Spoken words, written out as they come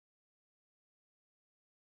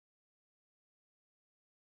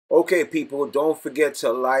Okay, people, don't forget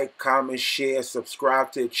to like, comment, share,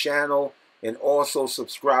 subscribe to the channel, and also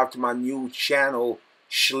subscribe to my new channel.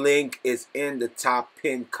 Link is in the top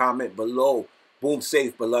pinned comment below. Boom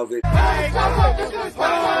safe, beloved.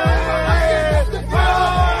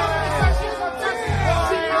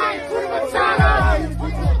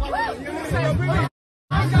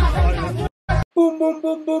 Boom, boom,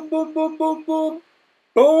 boom, boom, boom, boom, boom, boom.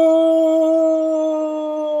 Boom!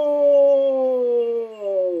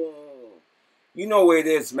 You know where it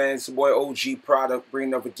is, man. It's your boy OG Product,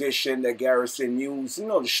 bringing up edition, the Garrison News. You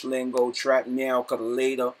know the schlingo, trap now, cut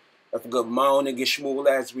later. If a good moan and get schmool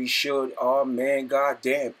as we should. Oh man,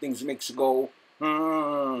 goddamn, things makes it go.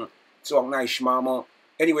 Talk nice, mama.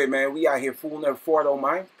 Anyway, man, we out here fooling every F3ds, don't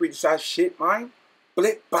mind. Pretty size shit, mind.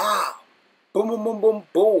 Blip, bow. Boom, boom, boom, boom,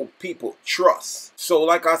 boom. People, trust. So,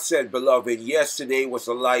 like I said, beloved, yesterday was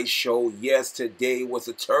a light show. Yesterday was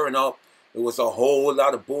a turn up. It was a whole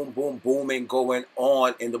lot of boom, boom, booming going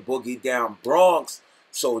on in the boogie down Bronx.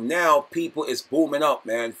 So now people is booming up,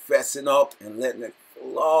 man. Fessing up and letting it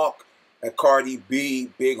flock at Cardi B,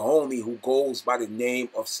 big homie who goes by the name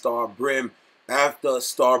of Star Brim. After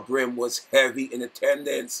Star Brim was heavy in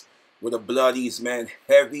attendance with the bloodies, man.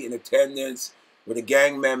 Heavy in attendance with the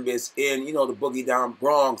gang members in, you know, the boogie down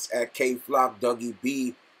Bronx at K-Flock, Dougie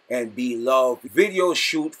B, and B Love. Video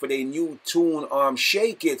shoot for their new tune,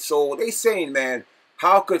 Shake It. So they saying, man,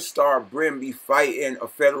 how could Star Brim be fighting a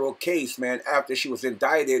federal case, man, after she was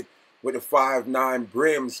indicted with the 5'9"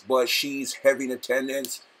 Brims, but she's heavy in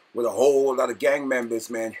attendance with a whole lot of gang members,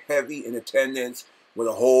 man, heavy in attendance with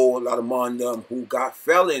a whole lot of them who got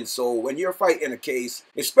felons. So when you're fighting a case,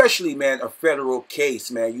 especially, man, a federal case,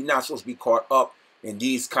 man, you're not supposed to be caught up in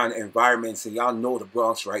these kind of environments. And y'all know the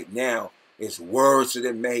Bronx right now is worse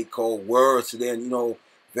than Mexico, worse than, you know,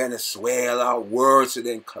 Venezuela, worse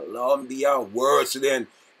than Colombia, worse than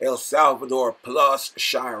El Salvador plus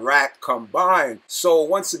Chirac combined. So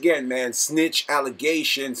once again, man, snitch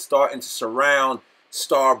allegations starting to surround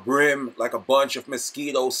Star Brim like a bunch of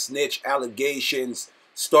mosquitoes. Snitch allegations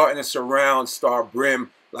starting to surround Star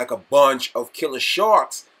Brim like a bunch of killer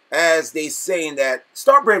sharks, as they saying that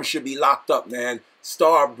Star Brim should be locked up, man.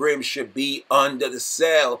 Star Brim should be under the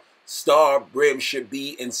cell. Star Brim should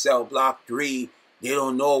be in cell block 3. They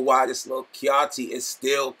don't know why this little Kiati is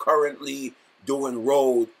still currently doing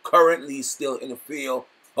road, currently still in the field,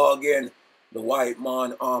 hugging the white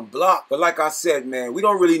man on block. But like I said, man, we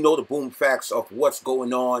don't really know the boom facts of what's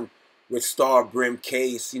going on with Star Brim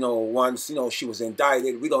case. You know, once, you know, she was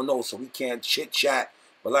indicted, we don't know, so we can't chit chat.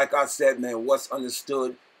 But like I said, man, what's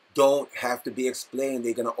understood don't have to be explained.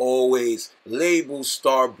 They're gonna always label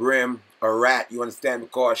Star Brim a rat, you understand,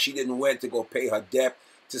 because she didn't went to go pay her debt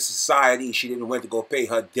to society. She didn't went to go pay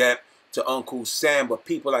her debt to Uncle Sam. But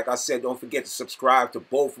people, like I said, don't forget to subscribe to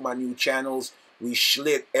both of my new channels. We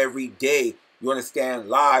schlit every day, you understand,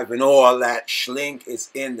 live and all that. Link is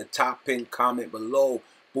in the top pinned comment below.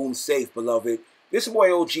 Boom safe, beloved. This is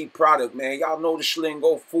boy OG Product, man. Y'all know the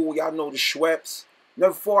schlingo, fool. Y'all know the Schweppes.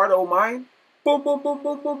 Never F3ds, don't mind. Boom, boom, boom,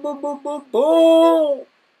 boom, boom, boom, boom, boom, boom.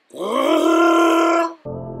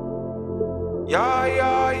 Yeah,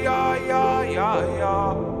 yeah, yeah, yeah, yeah,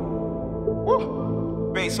 yeah.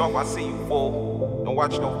 Woo. Face off, I see you, fool. Don't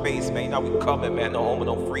watch no face, man. Now we coming, man. No homo,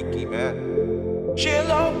 no freaky, man.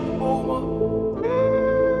 Chill out, boomer.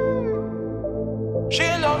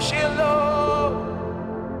 Chill out, chill out.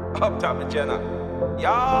 Up top of Jenna.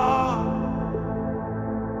 Yeah.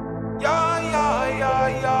 Yeah, yeah, yeah,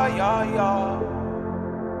 yeah, yeah, yeah.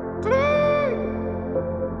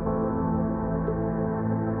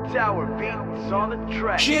 Tower beats on the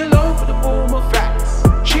track. Chill out for the boomer facts.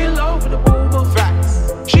 Chill out for the boomer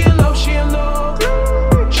facts. Chill out, chill out.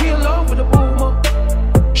 Chill out for the boomer.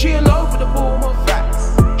 Chill out for the boomer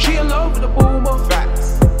facts. Chill out for the boomer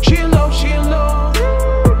facts. Chill out, chill out.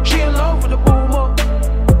 Chill out for the boomer.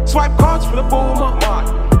 Swipe cards for the boomer.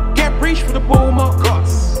 Get breach for the boomer.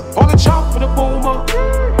 All the chop for the boomer.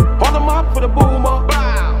 All the mop for the boomer.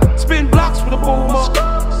 Spin blocks for the boomer.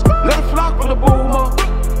 Let it flock for the boomer.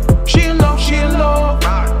 Chill out, chill out.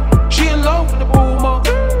 Chill out for the boomer.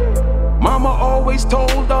 Mama always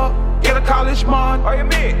told her, get a college man. How you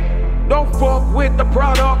mean? Don't fuck with the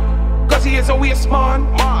product, cause he is a waste man.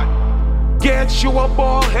 Get you a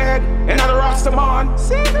bald head and not a rasta man.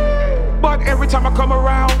 But every time I come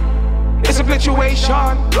around, it's a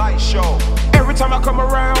flituation. Light show. Every time I come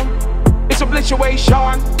around, it's a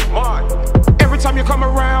flituation. Every time you come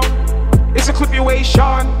around, it's a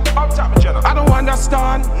clipuation. I don't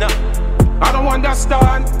understand. No. I don't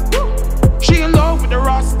understand. She in love with the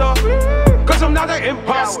rasta, cause I'm not an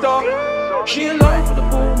imposter. She in love with the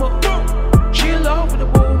boomer. She in love love with the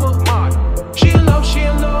boomer. She in love, she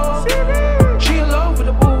in love.